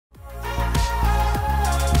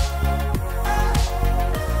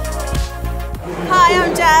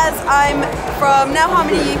Jazz, I'm from now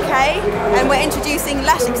Harmony UK and we're introducing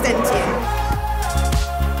Lash Extension.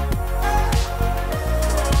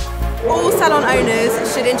 All salon owners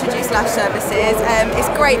should introduce lash services. It's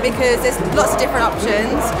great because there's lots of different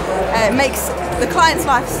options. It makes the client's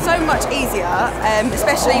life so much easier,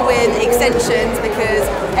 especially with extensions, because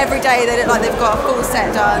every day they look like they've got a full set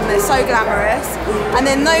done. They're so glamorous. And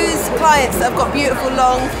then those clients that have got beautiful,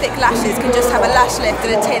 long, thick lashes can just have a lash lift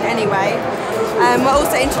and a tint anyway. We're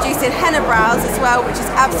also introducing henna brows as well, which is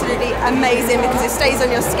absolutely amazing because it stays on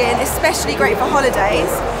your skin, especially great for holidays,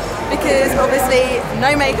 because obviously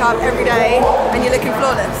no makeup every day and you're looking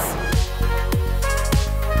flawless.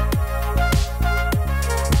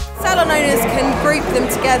 Salon owners can group them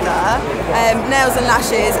together, nails and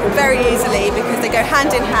lashes, very easily because they go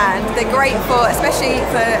hand in hand. They're great for, especially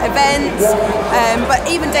for events, but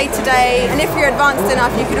even day to day. And if you're advanced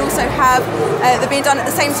enough, you could also have them being done at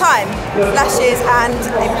the same time. Lashes and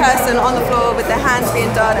a person on the floor with their hands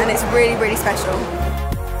being done, and it's really, really special.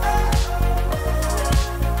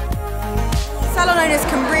 Salon owners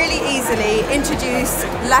can really easily introduce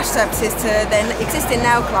lash services to their existing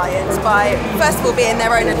nail clients by, first of all, being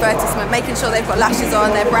their own advertisement, making sure they've got lashes on,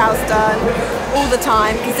 their brows done all the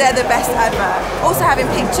time, because they're the best advert. Also having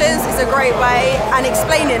pictures is a great way, and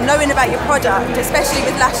explaining, knowing about your product, especially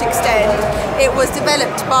with Lash Extend. It was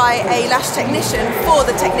developed by a lash technician for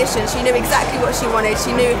the technician. She knew exactly what she wanted.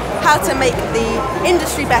 She knew how to make the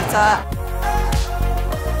industry better.